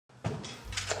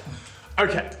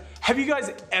Okay, have you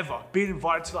guys ever been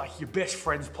invited to like your best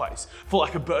friend's place for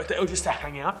like a birthday or just to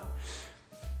hang out?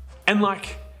 And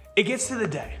like, it gets to the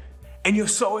day and you're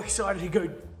so excited to go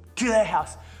to their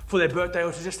house for their birthday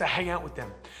or just to hang out with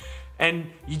them. And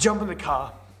you jump in the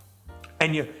car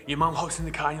and your mum hops in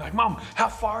the car and you're like, Mum, how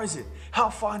far is it?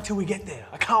 How far until we get there?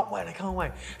 I can't wait.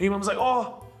 And your mum's like,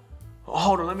 oh,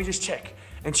 hold on, let me just check.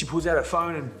 And she pulls out her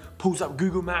phone and pulls up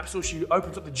Google Maps, or she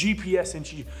opens up the GPS and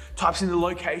she types in the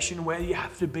location where you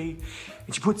have to be.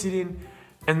 And she puts it in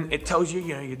and it tells you,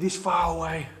 you're this far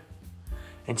away.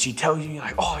 And she tells you, you're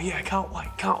like, oh yeah, I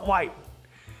can't wait.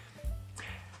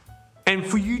 And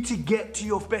for you to get to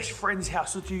your best friend's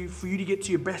house, or for you to get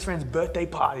to your best friend's birthday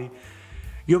party,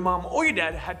 your mum or your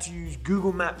dad had to use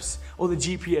Google Maps or the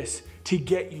GPS to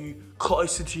get you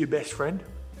closer to your best friend.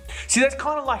 See, that's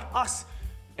kind of like us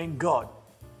and God.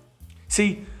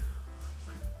 See,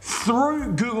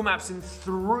 through Google Maps and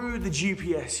through the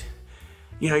GPS,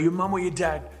 your mum or your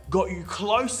dad got you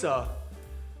closer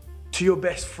to your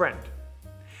best friend.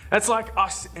 That's like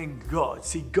us and God.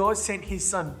 See, God sent his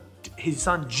son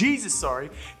Jesus,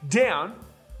 down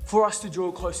for us to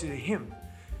draw closer to him.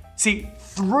 See,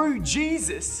 through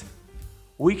Jesus,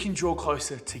 we can draw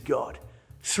closer to God.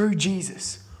 Through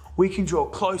Jesus, we can draw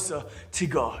closer to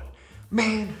God.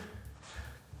 Man,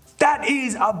 that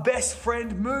is our best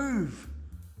friend move.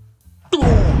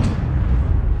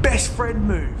 Best friend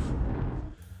move.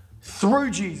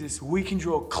 Through Jesus, we can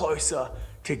draw closer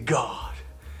to God.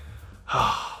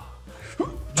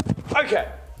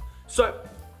 Okay, so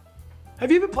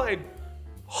have you ever played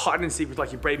hide and seek with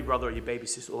like your baby brother or your baby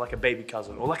sister or like a baby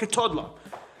cousin or like a toddler?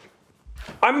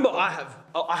 I remember I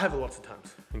have lots of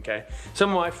times, okay? Some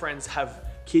of my friends have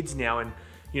kids now and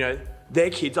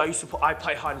their kids, I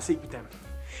play hide and seek with them.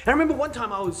 And I remember one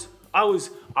time I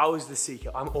was the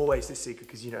seeker. I'm always the seeker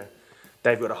because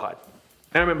they've got to hide.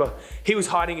 And I remember he was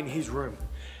hiding in his room.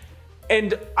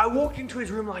 And I walked into his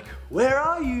room like, where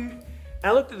are you? And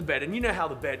I looked at the bed, and you know how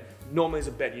the bed normally is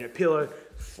a bed, pillow,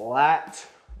 flat,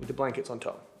 with the blankets on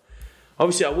top.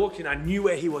 Obviously, I walked in, I knew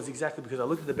where he was exactly because I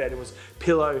looked at the bed, it was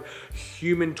pillow,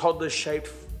 human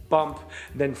toddler-shaped bump,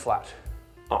 then flat.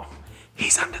 Oh,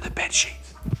 he's under the bed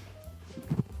sheets.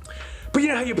 But you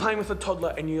know how you're playing with a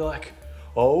toddler and you're like,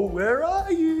 oh, where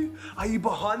are you? Are you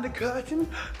behind the curtain?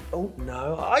 Oh,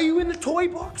 no. Are you in the toy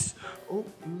box? Oh,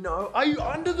 no. Are you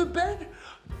under the bed?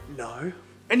 No.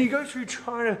 And you go through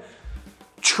trying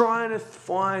to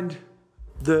find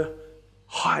the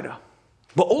hider.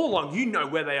 But all along, you know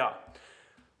where they are.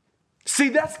 See,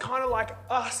 that's kind of like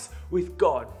us with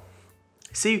God.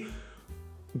 See,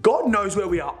 God knows where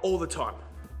we are all the time.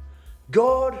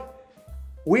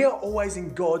 We are always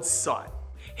in God's sight.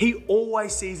 He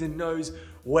always sees and knows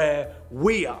where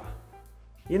we are.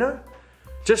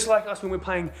 Just like us when we're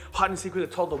playing hide and seek with a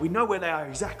toddler, we know where they are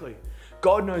exactly.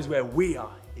 God knows where we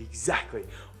are exactly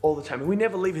all the time. And we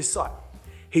never leave his sight.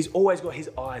 He's always got his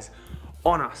eyes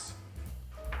on us.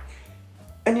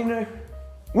 And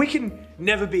we can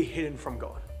never be hidden from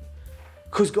God.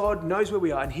 Because God knows where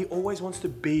we are and he always wants to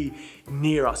be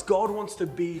near us. God wants to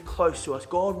be close to us.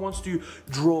 God wants to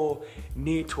draw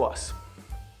near to us.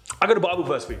 I got a Bible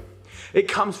verse for you. It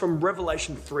comes from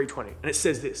Revelation 3:20 and it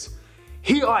says this.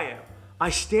 Here I am. I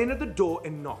stand at the door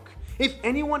and knock. If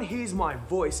anyone hears my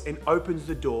voice and opens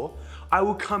the door, I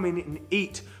will come in and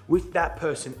eat with that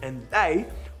person and they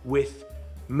with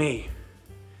me.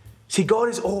 See, God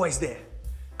is always there.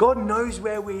 God knows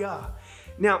where we are.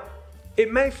 Now,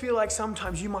 it may feel like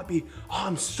sometimes you might be, oh,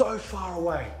 I'm so far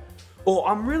away, or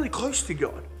I'm really close to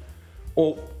God,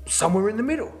 or somewhere in the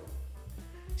middle.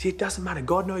 See, it doesn't matter.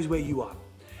 God knows where you are.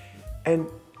 And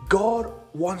God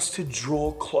wants to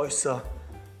draw closer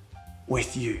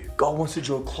with you. God wants to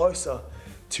draw closer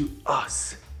to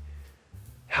us.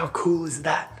 How cool is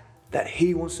that? That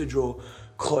he wants to draw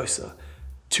closer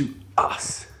to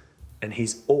us. And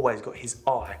he's always got his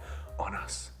eye on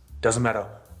us. Doesn't matter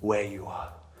where you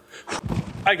are.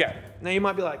 Okay, now you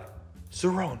might be like,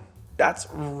 Zeron, that's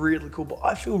really cool, but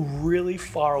I feel really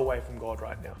far away from God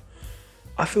right now.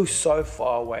 I feel so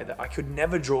far away that I could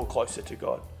never draw closer to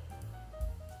God.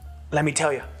 Let me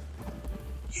tell you,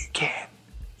 you can.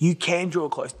 You can draw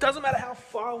close. Doesn't matter how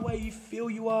far away you feel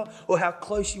you are or how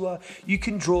close you are, you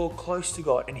can draw close to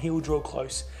God and he will draw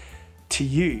close to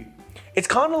you. It's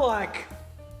kind of like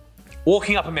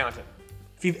walking up a mountain.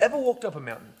 If you've ever walked up a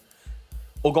mountain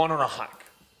or gone on a hike,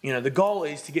 the goal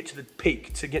is to get to the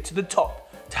peak, to get to the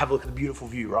top, to have a look at the beautiful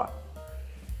view, right?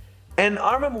 And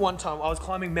I remember one time I was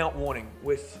climbing Mount Warning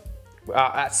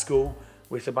at school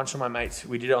with a bunch of my mates.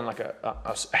 We did it on like a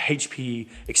HP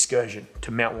excursion to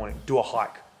Mount Warning, do a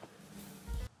hike.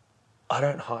 I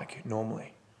don't hike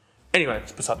normally, Anyway,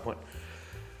 it's beside the point.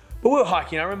 But we were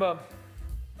hiking. I remember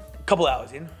a couple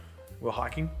hours in, we were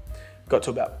hiking. Got to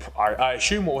about, I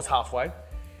assume what was halfway. And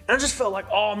I just felt like,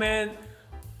 oh man,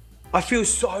 I feel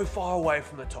so far away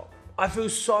from the top. I feel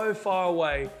so far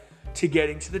away to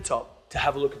getting to the top to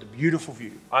have a look at the beautiful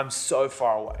view. I'm so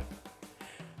far away.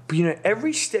 But you know,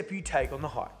 every step you take on the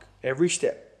hike, every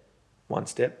step, one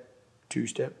step, two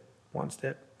step, one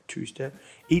step, two step,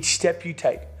 each step you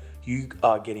take, you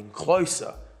are getting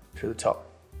closer to the top.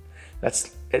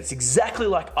 It's exactly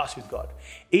like us with God.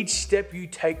 Each step you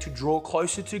take to draw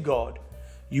closer to God,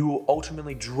 you will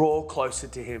ultimately draw closer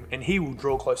to Him and He will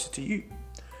draw closer to you.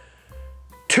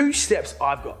 2 steps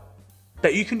I've got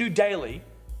that you can do daily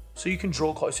so you can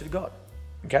draw closer to God.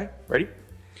 Okay, ready?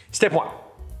 Step 1,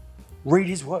 read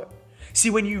His Word. See,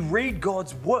 when you read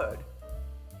God's Word,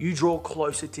 you draw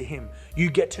closer to Him. You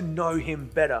get to know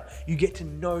Him better. You get to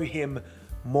know Him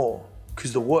more.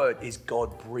 Because the Word is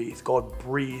God breathed. God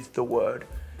breathed the Word.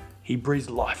 He breathes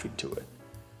life into it.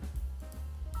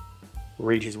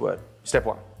 Read His Word. Step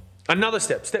 1. Another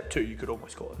step, step 2, you could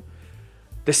almost call it.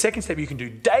 The second step you can do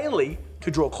daily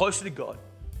to draw closer to God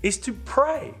is to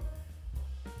pray.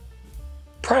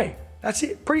 Pray. That's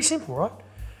it. Pretty simple, right?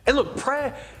 And look,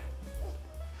 prayer,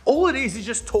 all it is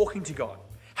just talking to God.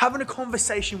 Having a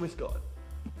conversation with God.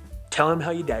 Tell Him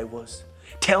how your day was.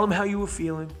 Tell Him how you were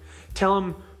feeling. Tell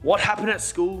Him what happened at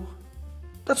school.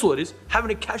 That's all it is.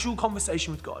 Having a casual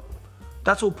conversation with God.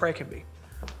 That's all prayer can be.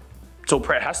 It's all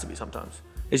prayer has to be sometimes.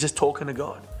 It's just talking to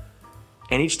God.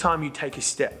 And each time you take a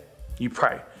step, you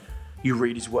pray, you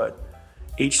read His Word.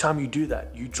 Each time you do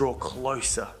that, you draw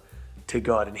closer to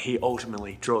God and He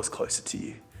ultimately draws closer to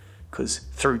you. Because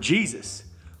through Jesus,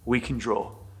 we can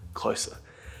draw closer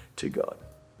to God.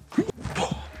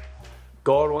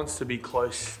 God wants to be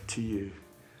close to you.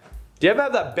 Do you ever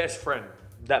have that best friend,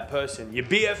 that person, your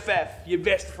BFF, your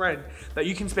best friend, that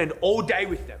you can spend all day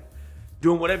with them,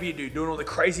 doing whatever you do, doing all the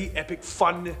crazy, epic,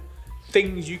 fun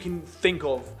things you can think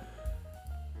of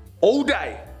all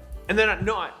day. And then at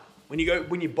night, when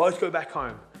you both go back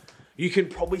home, you can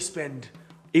probably spend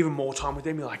even more time with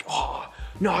them. You're like, oh,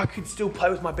 no, I could still play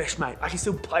with my best mate. I can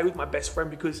still play with my best friend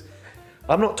because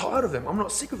I'm not tired of them. I'm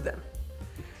not sick of them.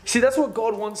 See, that's what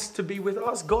God wants to be with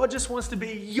us. God just wants to be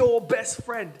your best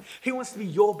friend. He wants to be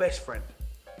your best friend.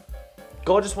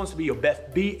 God just wants to be your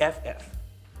BFF.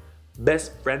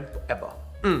 Best friend forever.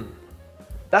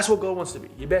 That's what God wants to be,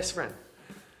 your best friend.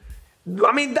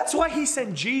 I mean, that's why He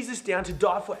sent Jesus down to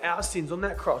die for our sins on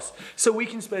that cross, so we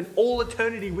can spend all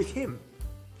eternity with Him.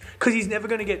 Because He's never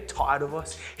going to get tired of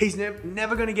us. He's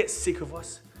never going to get sick of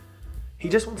us. He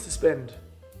just wants to spend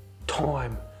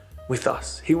time with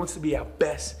us. He wants to be our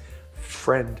best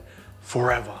friend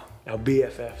forever, our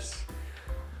BFFs.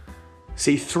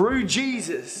 See, through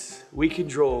Jesus, we can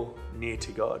draw near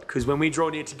to God. Because when we draw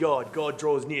near to God, God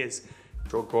draws near.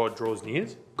 God draws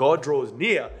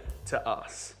near to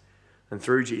us. And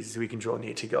through Jesus, we can draw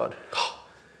near to God.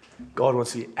 God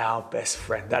wants to be our best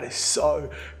friend. That is so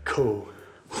cool.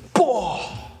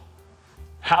 Oh,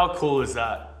 how cool is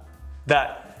that?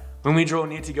 That when we draw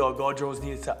near to God, God draws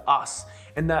near to us.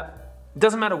 And that it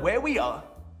doesn't matter where we are,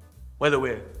 whether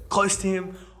we're close to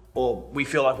Him or we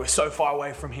feel like we're so far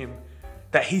away from Him,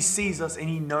 that He sees us and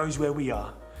He knows where we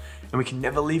are. And we can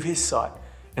never leave His sight.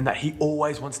 And that He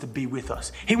always wants to be with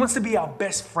us. He wants to be our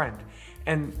best friend.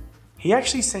 And He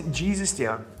actually sent Jesus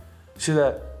down so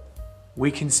that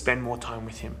we can spend more time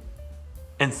with Him.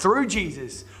 And through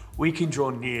Jesus, we can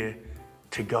draw near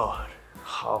to God.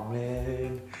 Oh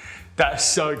man, that's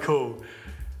so cool.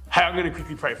 Hey, I'm going to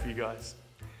quickly pray for you guys.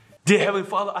 Dear Heavenly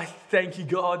Father, I thank you,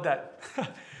 God, that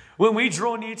when we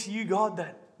draw near to you, God,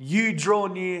 that you draw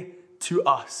near to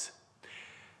us.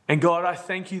 And God, I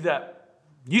thank you that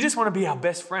you just want to be our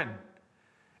best friend.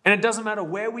 And it doesn't matter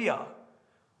where we are,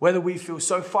 whether we feel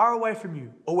so far away from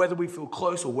you or whether we feel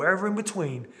close or wherever in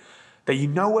between, that you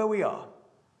know where we are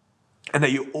and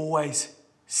that you always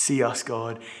see us,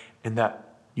 God, and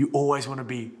that you always want to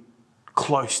be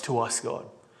close to us, God.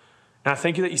 And I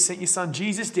thank you that you sent your Son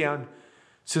Jesus down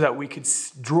so that we could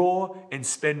draw and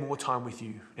spend more time with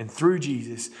you. And through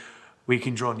Jesus, we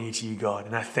can draw near to you, God.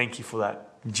 And I thank you for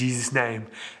that. In Jesus' name,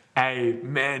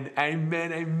 amen,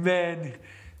 amen, amen.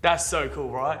 That's so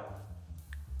cool, right?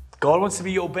 God wants to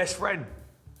be your best friend.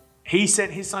 He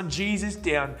sent His Son Jesus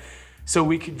down so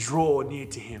we could draw near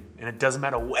to Him. And it doesn't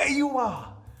matter where you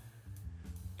are.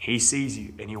 He sees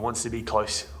you and He wants to be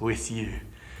close with you.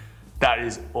 That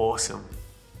is awesome.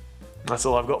 That's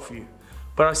all I've got for you.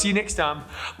 But I'll see you next time.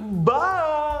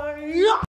 Bye.